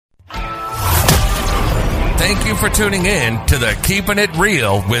Thank you for tuning in to the Keeping It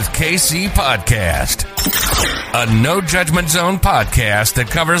Real with KC podcast, a no judgment zone podcast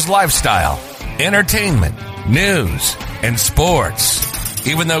that covers lifestyle, entertainment, news, and sports.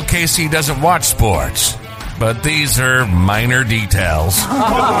 Even though KC doesn't watch sports, but these are minor details.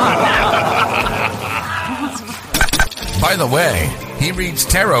 By the way, he reads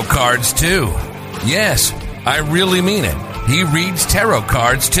tarot cards too. Yes, I really mean it. He reads tarot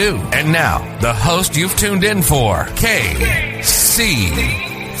cards too. And now, the host you've tuned in for, KC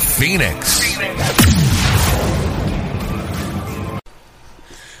Phoenix.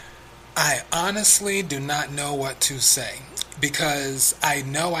 I honestly do not know what to say because I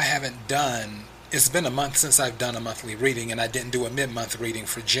know I haven't done, it's been a month since I've done a monthly reading and I didn't do a mid-month reading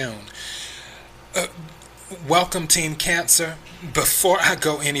for June. Welcome Team Cancer. Before I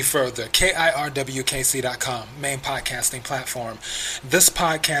go any further, KIRWKC.com, main podcasting platform. This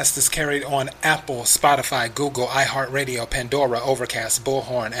podcast is carried on Apple, Spotify, Google, iHeartRadio, Pandora, Overcast,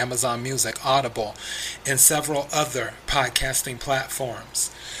 Bullhorn, Amazon Music, Audible, and several other podcasting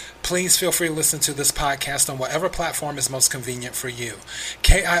platforms. Please feel free to listen to this podcast on whatever platform is most convenient for you.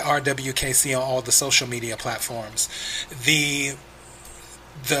 KIRWKC on all the social media platforms.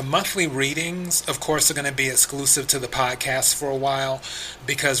 The monthly readings, of course, are going to be exclusive to the podcast for a while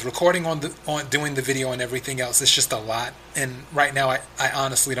because recording on doing the video and everything else is just a lot. And right now, I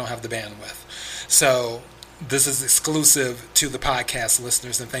honestly don't have the bandwidth. So this is exclusive to the podcast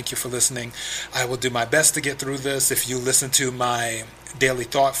listeners, and thank you for listening. I will do my best to get through this. If you listen to my daily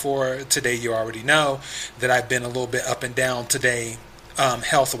thought for today, you already know that I've been a little bit up and down today,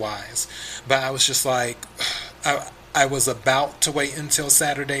 health-wise. But I was just like, I was about to wait until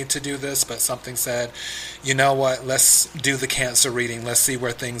Saturday to do this, but something said, you know what, let's do the Cancer reading. Let's see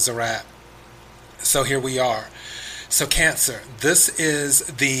where things are at. So here we are. So Cancer, this is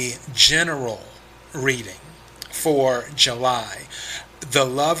the general reading for July. The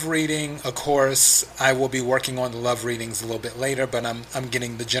love reading, of course, I will be working on the love readings a little bit later, but I'm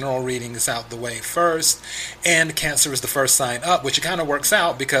getting the general readings out the way first. And Cancer is the first sign up, which kind of works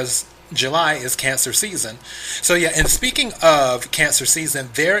out because July is Cancer season. So yeah, and speaking of Cancer season,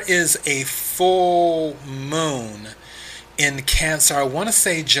 there is a full moon in Cancer. I want to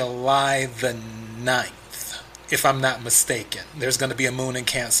say July the 9th, if I'm not mistaken. There's going to be a moon in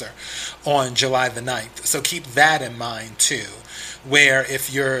Cancer on July the 9th. So keep that in mind too. Where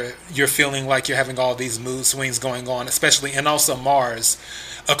if you're feeling like you're having all these mood swings going on, especially, and also Mars,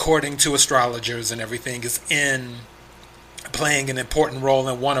 according to astrologers and everything, is playing an important role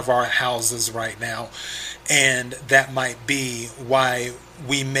in one of our houses right now, and that might be why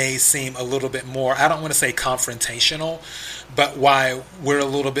we may seem a little bit more, I don't want to say confrontational, but why we're a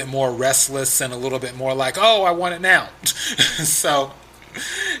little bit more restless and a little bit more like, oh, I want it now. So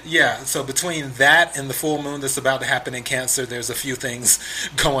yeah, so between that and the full moon that's about to happen in Cancer, there's a few things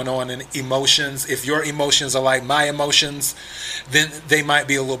going on in emotions. If your emotions are like my emotions, then they might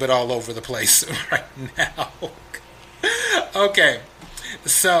be a little bit all over the place right now. Okay,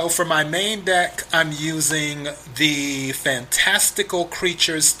 so for my main deck, I'm using the Fantastical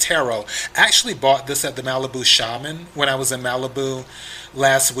Creatures Tarot. I actually bought this at the Malibu Shaman when I was in Malibu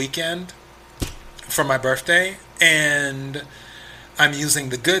last weekend for my birthday, and I'm using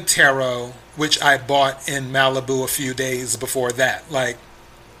the Good Tarot, which I bought in Malibu a few days before that. Like,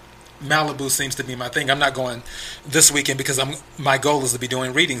 Malibu seems to be my thing. I'm not going this weekend because my goal is to be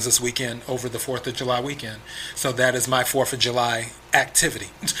doing readings this weekend over the 4th of July weekend. So that is my 4th of July activity.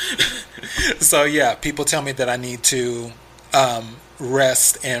 So yeah, people tell me that I need to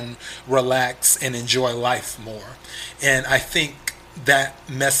rest and relax and enjoy life more. And I think that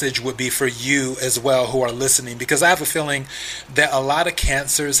message would be for you as well who are listening, because I have a feeling that a lot of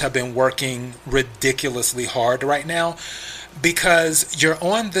Cancers have been working ridiculously hard right now. Because you're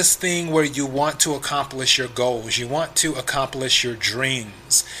on this thing where you want to accomplish your goals. You want to accomplish your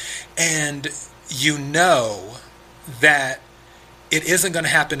dreams. And you know that it isn't going to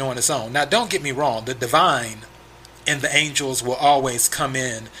happen on its own. Now, don't get me wrong. The divine and the angels will always come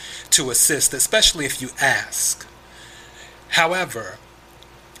in to assist, especially if you ask. However,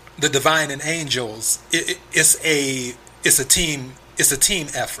 the divine and angels, it's a team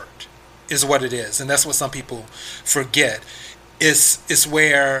effort. Is what it is, and that's what some people forget. It's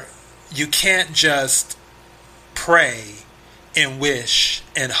where you can't just pray and wish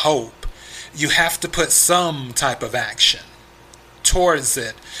and hope. You have to put some type of action towards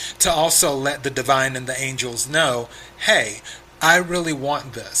it to also let the divine and the angels know, hey, I really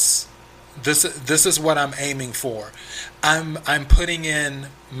want this. This is what I'm aiming for. I'm putting in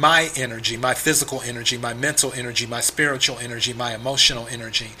my energy, my physical energy, my mental energy, my spiritual energy, my emotional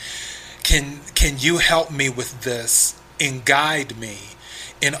energy. Can you help me with this and guide me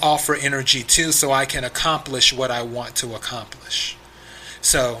and offer energy too, so I can accomplish what I want to accomplish?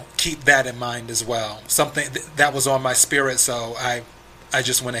 So keep that in mind as well. Something that was on my spirit, so I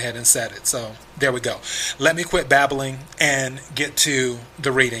just went ahead and said it. So there we go. Let me quit babbling and get to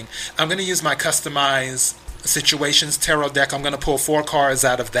the reading. I'm going to use my customized situations tarot deck. I'm going to pull 4 cards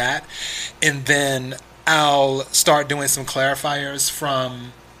out of that, and then I'll start doing some clarifiers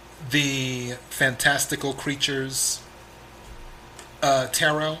from the Fantastical Creatures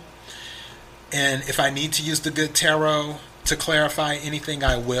tarot. And if I need to use the good tarot to clarify anything,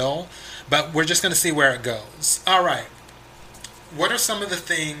 I will. But we're just going to see where it goes. All right. What are some of the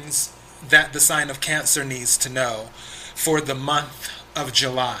things that the sign of Cancer needs to know for the month of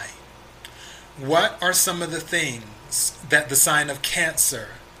July? What are some of the things that the sign of Cancer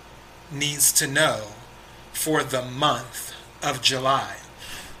needs to know for the month of July?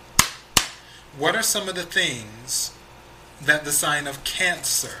 What are some of the things that the sign of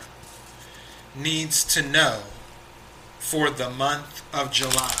Cancer needs to know for the month of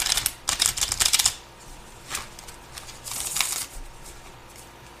July?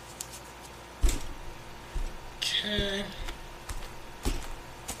 Okay.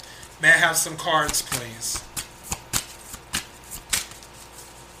 May I have some cards, please?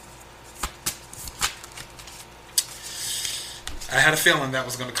 I had a feeling that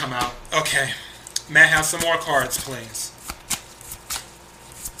was going to come out. Okay. May I have some more cards, please?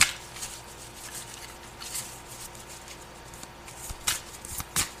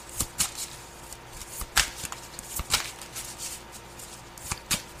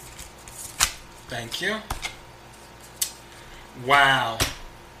 Thank you. Wow.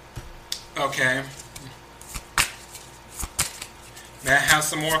 Okay. May I have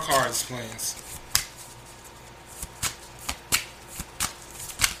some more cards, please?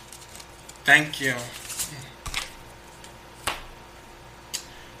 Thank you.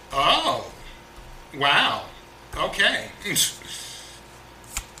 Oh. Wow. Okay.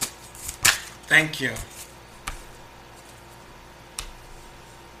 Thank you.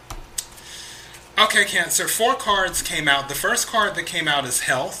 Okay, Cancer, 4 cards came out. The first card that came out is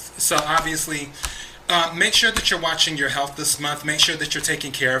health. So obviously, make sure that you're watching your health this month. Make sure that you're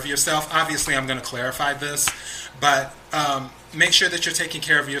taking care of yourself. Obviously, I'm going to clarify this, but make sure that you're taking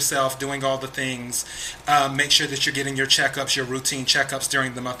care of yourself, doing all the things. Make sure that you're getting your checkups, your routine checkups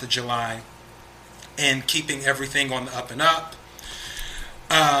during the month of July, and keeping everything on the up and up.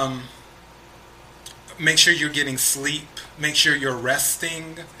 Make sure you're getting sleep. Make sure you're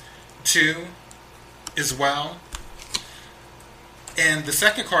resting too, as well. And the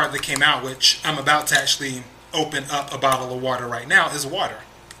second card that came out, which I'm about to actually open up a bottle of water right now, is water.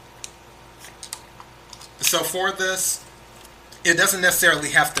 So for this, it doesn't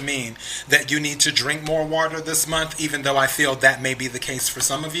necessarily have to mean that you need to drink more water this month, even though I feel that may be the case for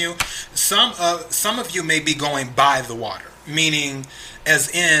some of you. Some of you may be going by the water, meaning as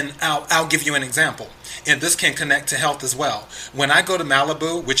in, I'll give you an example. And this can connect to health as well. When I go to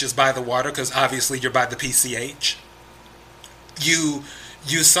Malibu, which is by the water, because obviously you're by the PCH, you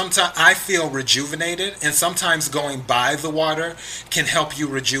sometimes, I feel rejuvenated, and sometimes going by the water can help you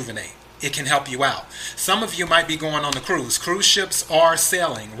rejuvenate. It can help you out. Some of you might be going on the cruise. Cruise ships are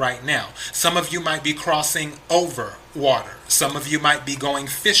sailing right now. Some of you might be crossing over water. Some of you might be going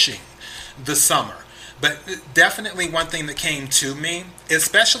fishing this summer. But definitely one thing that came to me,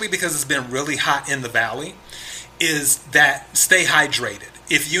 especially because it's been really hot in the valley, is that stay hydrated.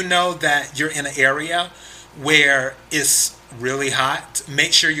 If you know that you're in an area where it's really hot,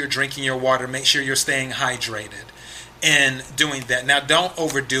 make sure you're drinking your water. Make sure you're staying hydrated and doing that. Now, don't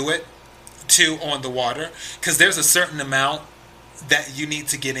overdo it too on the water, because there's a certain amount that you need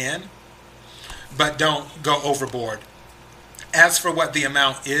to get in, but don't go overboard. As for what the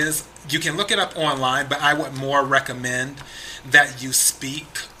amount is, you can look it up online, but I would more recommend that you speak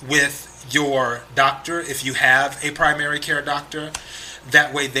with your doctor if you have a primary care doctor.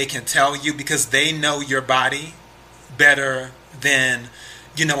 That way they can tell you, because they know your body better than,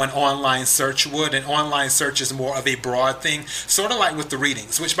 an online search would. An online search is more of a broad thing, sort of like with the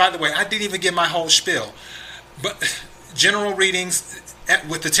readings, which, by the way, I didn't even give my whole spiel. But general readings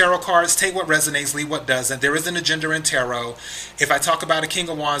with the tarot cards, take what resonates, leave what doesn't. There isn't a gender in tarot. If I talk about a King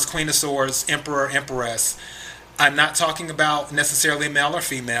of Wands, Queen of Swords, Emperor, Empress, I'm not talking about necessarily male or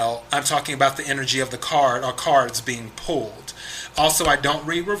female. I'm talking about the energy of the card or cards being pulled. Also, I don't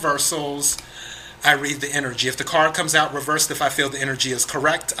read reversals. I read the energy. If the card comes out reversed, if I feel the energy is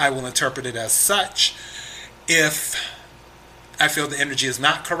correct, I will interpret it as such. If I feel the energy is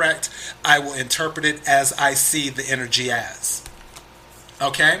not correct, I will interpret it as I see the energy as.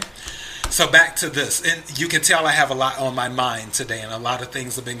 Okay? So back to this, and you can tell I have a lot on my mind today, and a lot of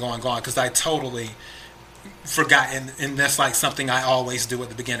things have been going on because I totally forgot, and that's like something I always do at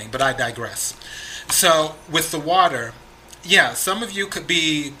the beginning, but I digress. So with the water, yeah, some of you could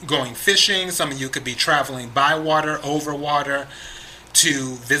be going fishing, some of you could be traveling by water, over water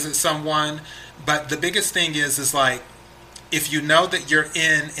to visit someone, but the biggest thing is like, if you know that you're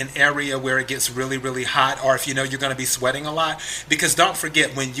in an area where it gets really, really hot, or if you know you're going to be sweating a lot, because don't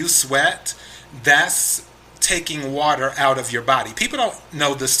forget, when you sweat, that's taking water out of your body. People don't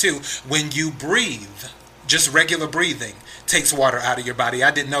know this too. When you breathe, just regular breathing takes water out of your body.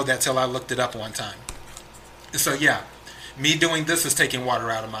 I didn't know that till I looked it up one time. So yeah, me doing this is taking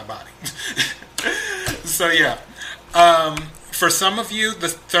water out of my body. So yeah. For some of you, the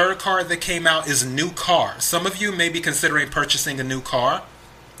third card that came out is new car. Some of you may be considering purchasing a new car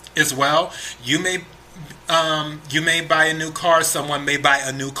as well. You may buy a new car. Someone may buy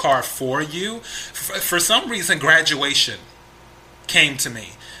a new car for you. For some reason, graduation came to me.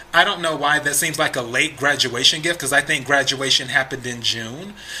 I don't know why. That seems like a late graduation gift because I think graduation happened in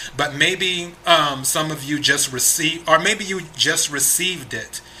June. But maybe some of you just received, or maybe you just received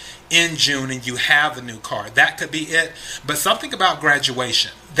it in June and you have a new car. That could be it. But something about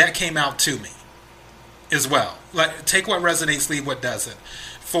graduation, that came out to me as well. Like, take what resonates, leave what doesn't.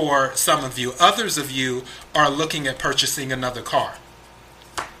 For some of you, others of you are looking at purchasing another car.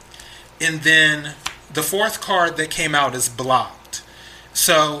 And then the fourth card that came out is blocked.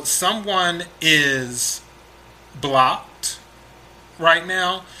 So someone is blocked right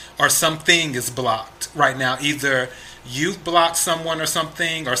now, or something is blocked right now. Either you've blocked someone or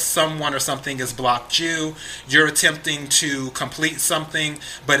something has blocked you. You're attempting to complete something,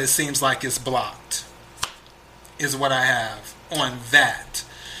 but it seems like it's blocked, is what I have on that.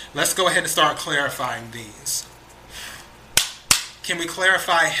 Let's go ahead and start clarifying these. Can we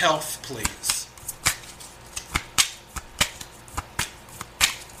clarify health, please?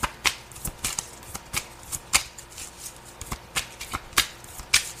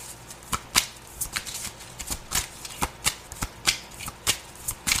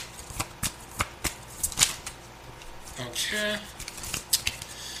 Okay.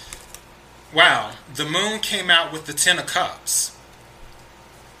 Wow, the moon came out with the Ten of Cups.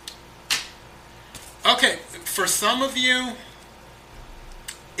 Okay, for some of you,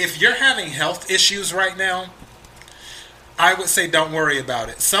 if you're having health issues right now, I would say don't worry about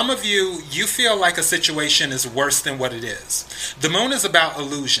it. Some of you, you feel like a situation is worse than what it is. The moon is about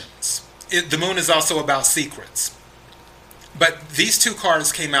illusions. The moon is also about secrets. But these two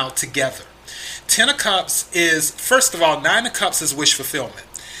cards came out together. Ten of Cups is, first of all, Nine of Cups is wish fulfillment.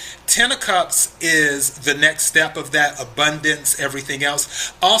 Ten of Cups is the next step of that, abundance, everything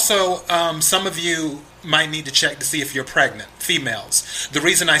else. Also, some of you might need to check to see if you're pregnant, females. The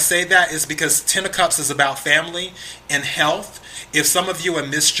reason I say that is because Ten of Cups is about family and health. If some of you have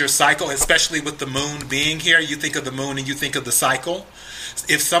missed your cycle, especially with the moon being here, you think of the moon and you think of the cycle.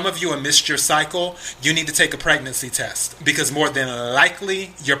 If some of you have missed your cycle, you need to take a pregnancy test because more than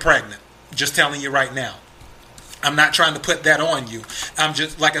likely you're pregnant. Just telling you right now. I'm not trying to put that on you. I'm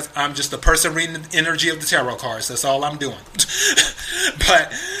just a person reading the energy of the tarot cards. That's all I'm doing.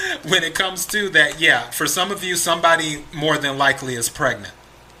 But when it comes to that, yeah, for some of you, somebody more than likely is pregnant.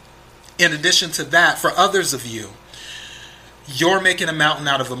 In addition to that, for others of you, you're making a mountain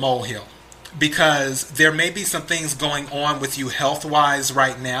out of a molehill because there may be some things going on with you health-wise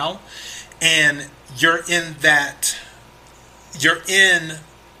right now, and you're in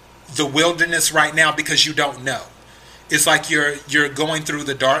the wilderness right now because you don't know. It's like you're going through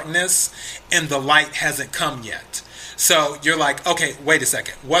the darkness and the light hasn't come yet. So you're like, okay, wait a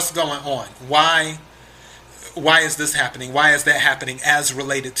second. What's going on? Why is this happening? Why is that happening as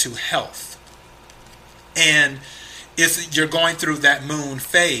related to health? And you're going through that moon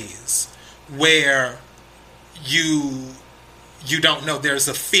phase where you don't know. There's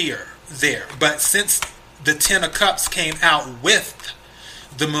a fear there. But since the Ten of Cups came out with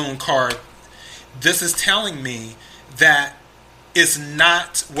the moon card, this is telling me that it's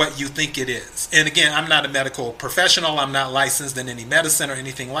not what you think it is. And again, I'm not a medical professional. I'm not licensed in any medicine or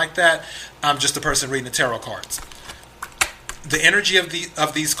anything like that. I'm just a person reading the tarot cards. The energy of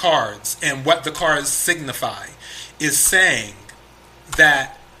these cards and what the cards signify is saying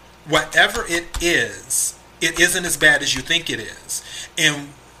that whatever it isn't as bad as you think it is. And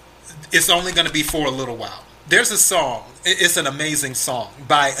it's only going to be for a little while. There's a song, it's an amazing song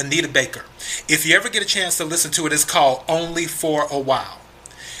by Anita Baker. If you ever get a chance to listen to it, it's called Only for a While.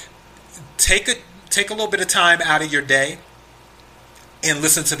 Take a little bit of time out of your day and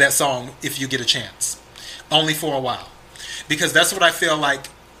listen to that song if you get a chance. Only for a while. Because that's what I feel like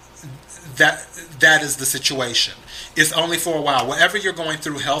that is the situation. It's only for a while. Whatever you're going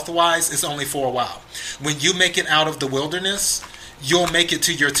through health-wise, it's only for a while. When you make it out of the wilderness, you'll make it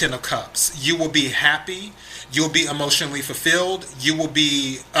to your 10 of Cups. You will be happy. You'll be emotionally fulfilled. You will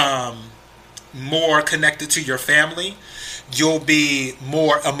be more connected to your family. You'll be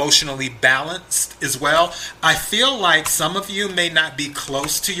more emotionally balanced as well. I feel like some of you may not be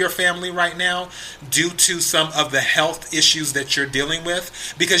close to your family right now due to some of the health issues that you're dealing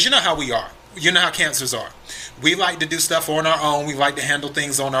with. Because you know how we are. You know how cancers are. We like to do stuff on our own. We like to handle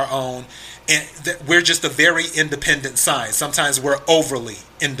things on our own. And we're just a very independent sign. Sometimes we're overly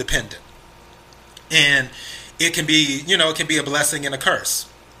independent. And it can be, it can be a blessing and a curse.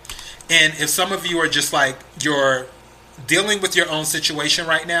 And if some of you are just like, you're dealing with your own situation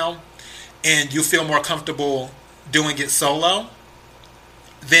right now and you feel more comfortable doing it solo,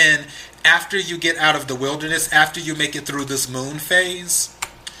 then after you get out of the wilderness, after you make it through this moon phase,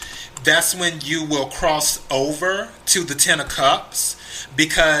 that's when you will cross over to the 10 of Cups,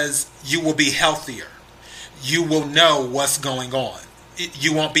 because you will be healthier. You will know what's going on.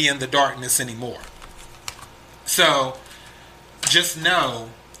 You won't be in the darkness anymore. So just know,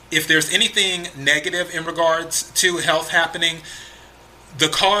 if there's anything negative in regards to health happening, the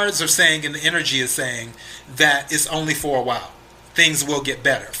cards are saying and the energy is saying that it's only for a while. Things will get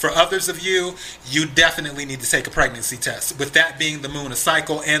better. For others of you, you definitely need to take a pregnancy test. With that being the moon, a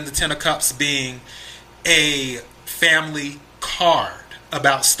cycle, and the 10 of Cups being a family card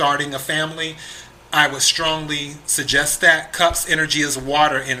about starting a family, I would strongly suggest that. Cups energy is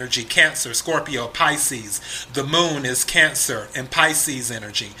water energy, Cancer, Scorpio, Pisces. The moon is Cancer and Pisces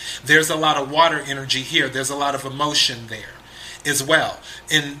energy. There's a lot of water energy here. There's a lot of emotion there as well.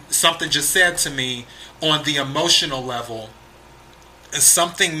 And something just said to me on the emotional level,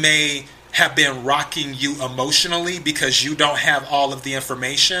 something may have been rocking you emotionally because you don't have all of the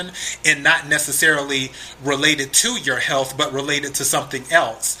information, and not necessarily related to your health, but related to something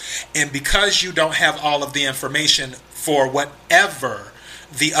else. And because you don't have all of the information for whatever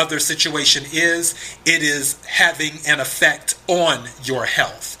the other situation is, it is having an effect on your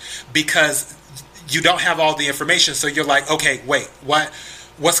health because you don't have all the information. So you're like, okay, wait,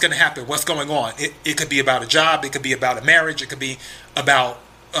 what's going to happen? What's going on? It could be about a job. It could be about a marriage. It could be about,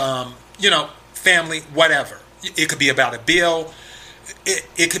 family, whatever. It could be about a bill.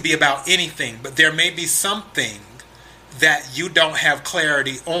 It could be about anything. But there may be something that you don't have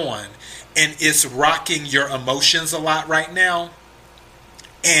clarity on, and it's rocking your emotions a lot right now.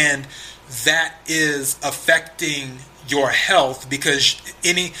 And that is affecting your health, because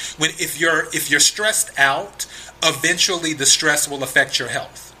if you're stressed out, eventually the stress will affect your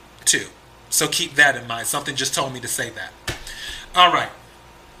health too. So keep that in mind. Something just told me to say that. All right.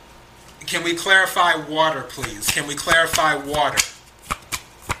 Can we clarify water, please? Can we clarify water,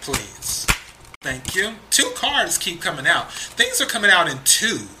 please? Thank you. 2 cards keep coming out. Things are coming out in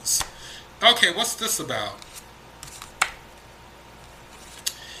 2s. Okay, what's this about?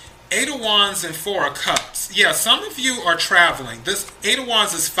 8 of Wands and 4 of Cups. Yeah, some of you are traveling. This 8 of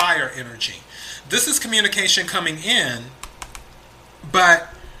Wands is fire energy. This is communication coming in, but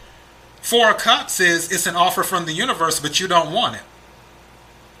 4 of Cups it's an offer from the universe, but you don't want it.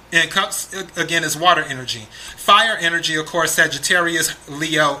 And Cups, again, is water energy. Fire energy, of course, Sagittarius,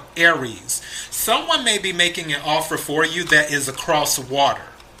 Leo, Aries. Someone may be making an offer for you that is across water,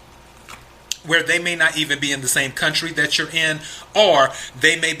 where they may not even be in the same country that you're in, or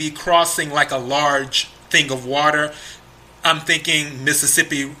they may be crossing like a large thing of water. I'm thinking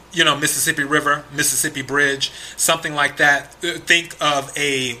Mississippi, Mississippi River, Mississippi Bridge, something like that. Think of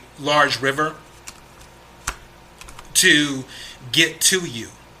a large river to get to you.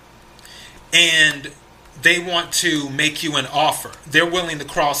 And they want to make you an offer. They're willing to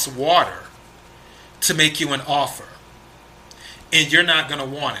cross water to make you an offer. And you're not going to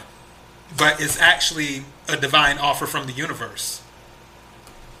want it. But it's actually a divine offer from the universe.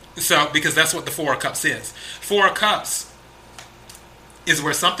 So, because that's what the 4 of Cups is. 4 of Cups is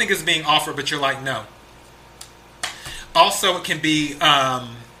where something is being offered, but you're like, no. Also, it can be,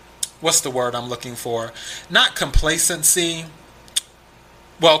 what's the word I'm looking for? Not complacency.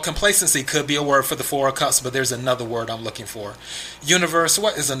 Well, complacency could be a word for the 4 of Cups, but there's another word I'm looking for. Universe,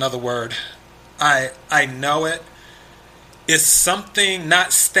 what is another word? I know it. It's something,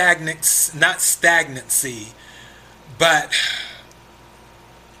 not stagnancy, but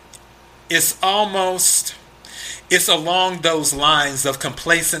it's along those lines of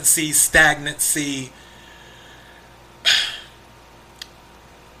complacency, stagnancy.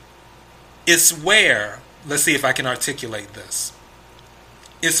 It's where, let's see if I can articulate this.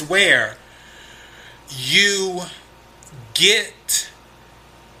 It's where you get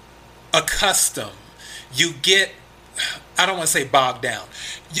accustomed. You get, I don't want to say bogged down.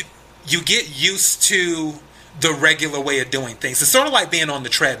 You get used to the regular way of doing things. It's sort of like being on the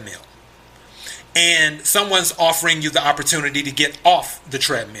treadmill. And someone's offering you the opportunity to get off the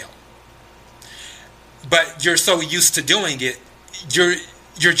treadmill. But you're so used to doing it,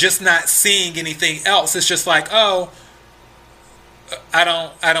 you're just not seeing anything else. It's just like, oh, I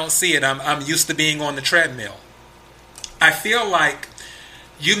don't see it. I'm used to being on the treadmill. I feel like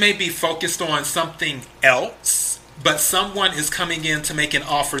you may be focused on something else, but someone is coming in to make an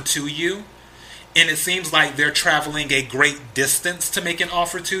offer to you, and it seems like they're traveling a great distance to make an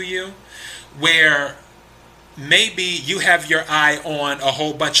offer to you, where maybe you have your eye on a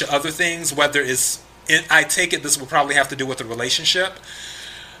whole bunch of other things, whether it's, I take it this will probably have to do with a relationship,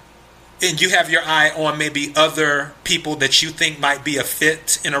 and you have your eye on maybe other people that you think might be a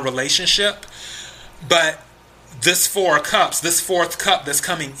fit in a relationship, but this Four of Cups, this fourth cup that's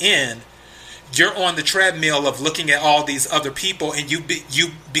coming in, you're on the treadmill of looking at all these other people, and you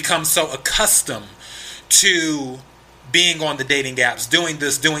become so accustomed to being on the dating apps, doing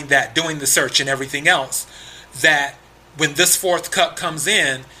this, doing that, doing the search and everything else, that when this fourth cup comes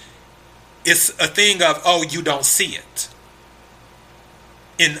in, it's a thing of, oh, you don't see it.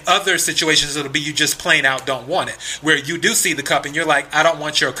 In other situations, it'll be you just plain out don't want it, where you do see the cup and you're like, I don't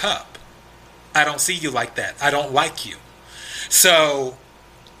want your cup. I don't see you like that. I don't like you. So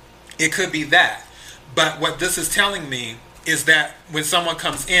it could be that. But what this is telling me is that when someone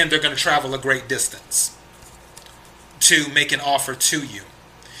comes in, they're going to travel a great distance to make an offer to you.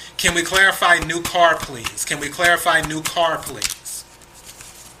 Can we clarify new car, please? Can we clarify new car, please?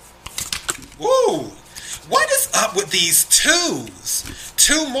 Woo! What is up with these twos?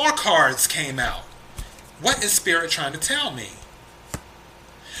 2 more cards came out. What is Spirit trying to tell me?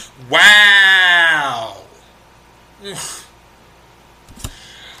 Wow.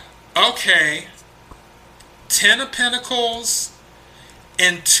 Okay. 10 of Pentacles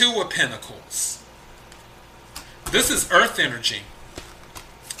and 2 of Pentacles. This is earth energy.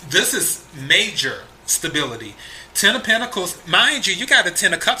 This is major stability. 10 of Pentacles, mind you, you got a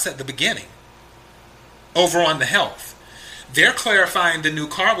 10 of Cups at the beginning. Over on the health. They're clarifying the new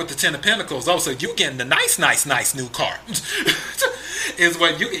car with the 10 of Pentacles. Oh, so you're getting the nice new car. Is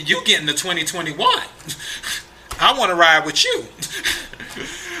what you getting the 2021. I want to ride with you.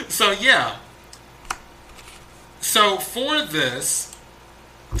 So yeah. So for this,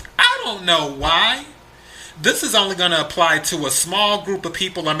 I don't know why. This is only going to apply to a small group of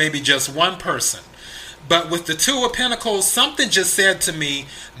people or maybe just one person. But with the 2 of Pentacles, something just said to me,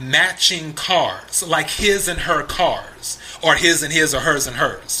 matching cars, like his and her cars, or his and his or hers and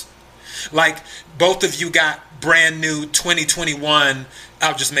hers. Like both of you got brand new 2021,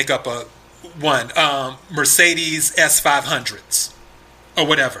 I'll just make up a one, Mercedes S500s or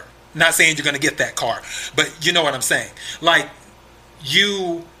whatever. Not saying you're going to get that car, but you know what I'm saying. Like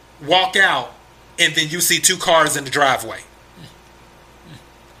you walk out and then you see 2 cars in the driveway.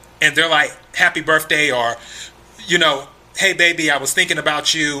 And they're like, happy birthday, or, you know, hey, baby, I was thinking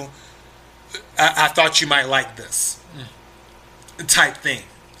about you. I thought you might like this type thing.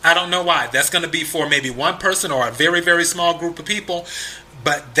 I don't know why. That's going to be for maybe one person or a very, very small group of people.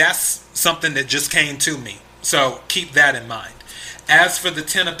 But that's something that just came to me. So keep that in mind. As for the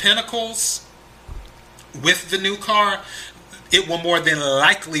 10 of Pentacles, with the new car, it will more than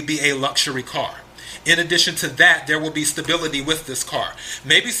likely be a luxury car. In addition to that, there will be stability with this car.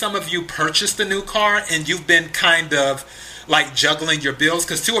 Maybe some of you purchased a new car and you've been kind of like juggling your bills,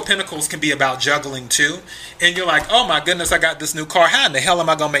 because 2 of Pentacles can be about juggling too. And you're like, oh my goodness, I got this new car. How in the hell am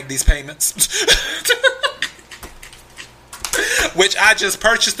I going to make these payments? Which I just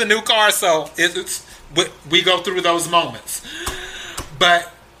purchased a new car, so we go through those moments.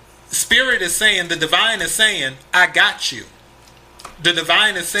 But Spirit is saying, the Divine is saying, I got you. The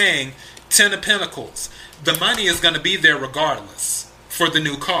Divine is saying, 10 of Pentacles, the money is going to be there regardless for the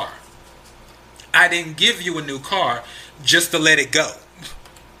new car. I didn't give you a new car just to let it go.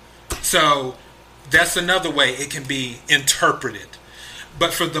 So that's another way it can be interpreted.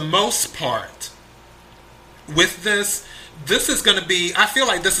 But for the most part, with this is going to be, I feel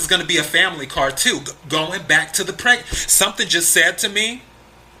like this is going to be a family car too. Going back to the something just said to me,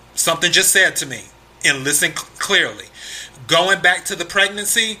 and listen clearly. Going back to the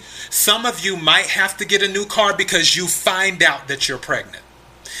pregnancy, some of you might have to get a new car because you find out that you're pregnant.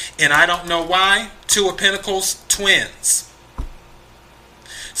 And I don't know why. 2 of Pentacles, twins.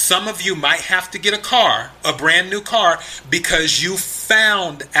 Some of you might have to get a car, a brand new car, because you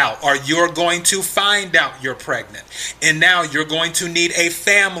found out, or you're going to find out you're pregnant. And now you're going to need a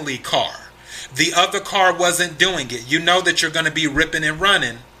family car. The other car wasn't doing it. You know that you're going to be ripping and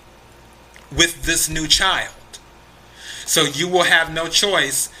running with this new child. So you will have no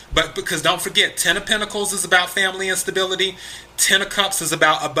choice, but because don't forget, 10 of Pentacles is about family and stability. 10 of Cups is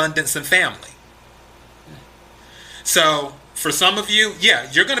about abundance and family. So for some of you, yeah,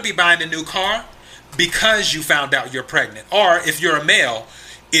 you're going to be buying a new car because you found out you're pregnant. Or if you're a male,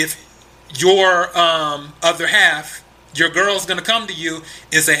 if your other half, your girl's going to come to you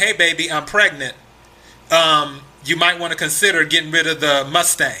and say, hey, baby, I'm pregnant. You might want to consider getting rid of the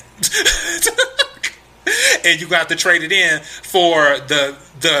Mustang. And you got to trade it in for the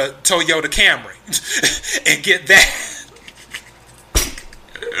Toyota Camry and get that.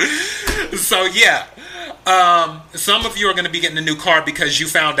 So yeah, some of you are going to be getting a new car because you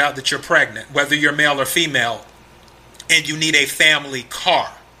found out that you're pregnant, whether you're male or female, and you need a family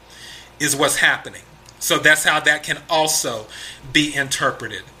car is what's happening. So that's how that can also be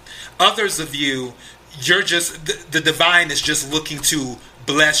interpreted. Others of you, you're just, the divine is just looking to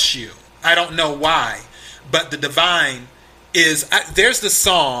bless you. I don't know why. But the divine is, there's the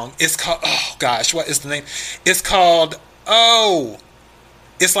song, it's called, oh gosh, what is the name? It's called,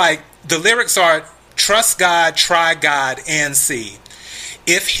 it's like, the lyrics are, trust God, try God, and see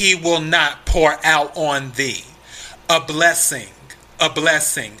if he will not pour out on thee a blessing,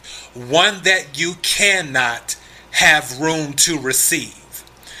 one that you cannot have room to receive.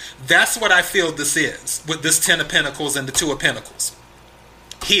 That's what I feel this is, with this 10 of Pentacles and the 2 of Pentacles.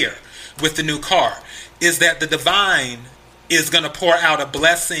 Here, with the new car, is that the divine is going to pour out a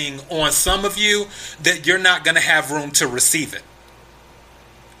blessing on some of you that you're not going to have room to receive it.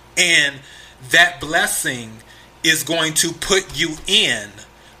 And that blessing is going to put you in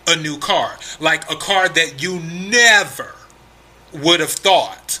a new car. Like a car that you never would have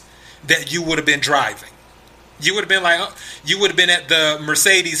thought that you would have been driving. You would have been like, you would have been at the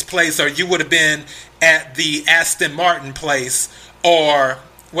Mercedes place, or you would have been at the Aston Martin place, or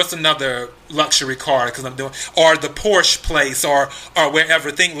what's another luxury car, because I'm doing, or the Porsche place, or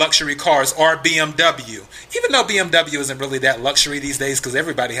wherever. Think luxury cars, or BMW. Even though BMW isn't really that luxury these days, because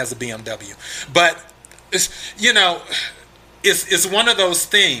everybody has a BMW. But it's, you know, it's one of those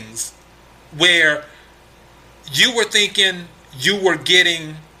things where you were thinking you were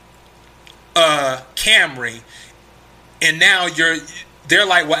getting a Camry, and now they're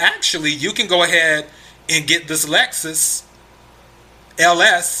like, well, actually, you can go ahead and get this Lexus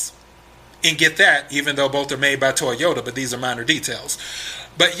LS and get that, even though both are made by Toyota, but these are minor details.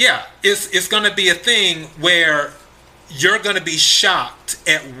 But yeah, it's going to be a thing where you're going to be shocked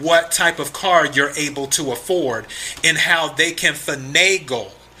at what type of car you're able to afford and how they can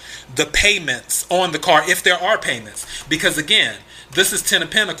finagle the payments on the car, if there are payments. Because again, this is 10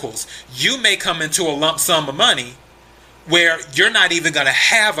 of Pentacles. You may come into a lump sum of money where you're not even going to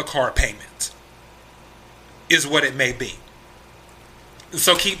have a car payment, is what it may be.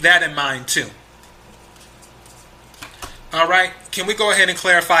 So keep that in mind too. All right. Can we go ahead and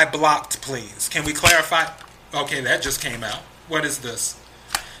clarify blocked, please? Can we clarify? Okay, that just came out. What is this?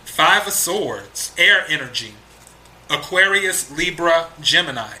 5 of Swords, air energy. Aquarius, Libra,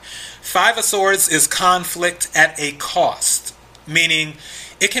 Gemini. 5 of Swords is conflict at a cost. Meaning,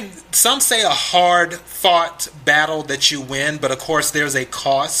 it can, some say a hard fought battle that you win, but of course there's a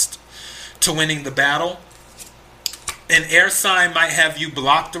cost to winning the battle. An air sign might have you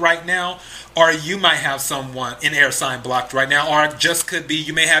blocked right now, or you might have someone, an air sign, blocked right now, or it just could be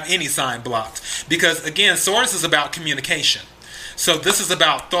you may have any sign blocked. Because again, Swords is about communication. So this is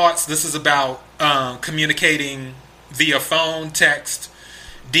about thoughts. This is about communicating via phone, text,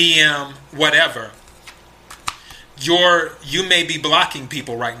 DM, whatever. You may be blocking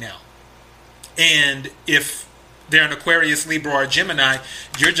people right now. And if they're an Aquarius, Libra, or Gemini,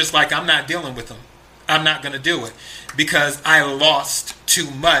 you're just like, I'm not dealing with them. I'm not going to do it because I lost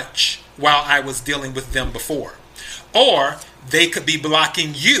too much while I was dealing with them before. Or they could be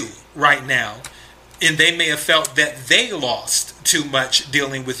blocking you right now, and they may have felt that they lost too much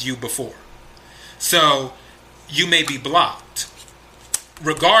dealing with you before. So you may be blocked.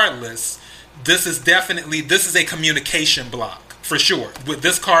 Regardless, this is a communication block for sure. With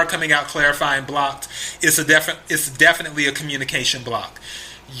this card coming out clarifying blocked, it's definitely a communication block.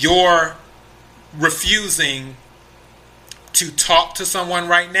 You're refusing to talk to someone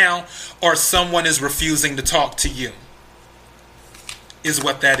right now, or someone is refusing to talk to you, is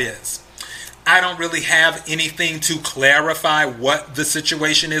what that is. I don't really have anything to clarify what the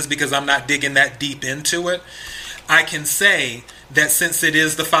situation is because I'm not digging that deep into it. I can say that since it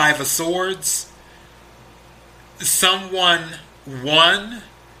is the 5 of Swords, someone won,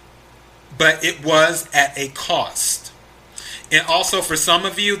 but it was at a cost. And also for some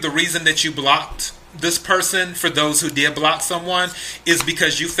of you, the reason that you blocked this person, for those who did block someone, is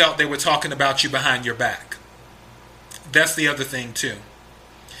because you felt they were talking about you behind your back. That's the other thing too,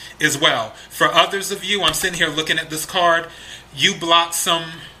 as well. For others of you, I'm sitting here looking at this card. You blocked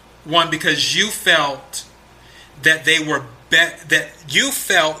someone because you felt that they were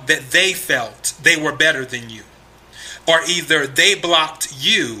they felt they were better than you, or either they blocked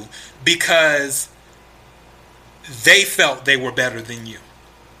you because they felt they were better than you.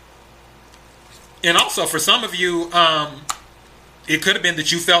 And also for some of you, it could have been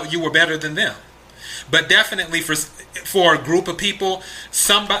that you felt you were better than them. But definitely for a group of people,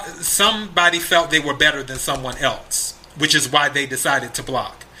 somebody felt they were better than someone else, which is why they decided to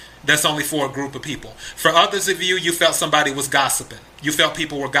block. That's only for a group of people. For others of you, you felt somebody was gossiping. You felt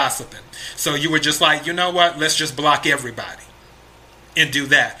people were gossiping. So you were just like, you know what? Let's just block everybody and do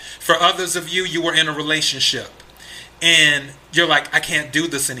that. For others of you, you were in a relationship and you're like, I can't do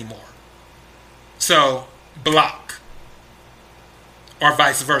this anymore. So block. Or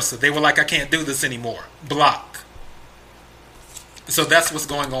vice versa. They were like, I can't do this anymore. Block. So that's what's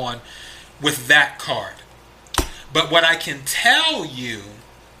going on with that card. But what I can tell you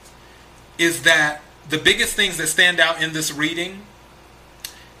is that the biggest things that stand out in this reading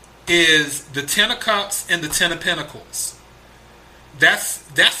is the Ten of Cups and the Ten of Pentacles.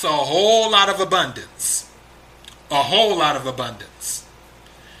 That's a whole lot of abundance. A whole lot of abundance.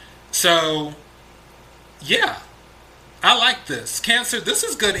 So, yeah. I like this. Cancer, this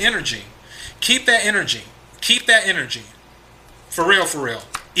is good energy. Keep that energy. Keep that energy. For real, for real.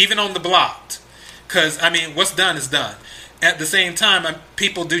 Even on the blocked. Because, I mean, what's done is done. At the same time,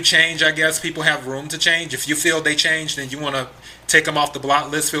 people do change, I guess. People have room to change. If you feel they changed and you want to take them off the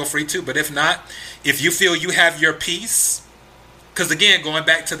block list, feel free to. But if not, if you feel you have your peace, because again, going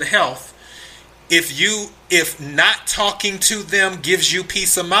back to the health, if not talking to them gives you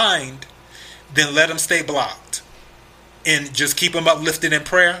peace of mind, then let them stay blocked. And just keep them uplifted in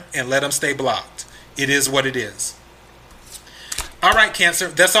prayer and let them stay blocked. It is what it is. All right, Cancer,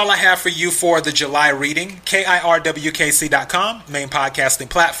 that's all I have for you for the July reading. KIRWKC.com, main podcasting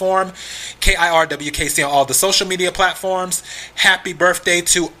platform. KIRWKC on all the social media platforms. Happy birthday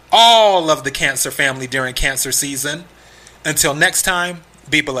to all of the Cancer family during Cancer season. Until next time,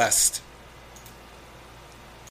 be blessed.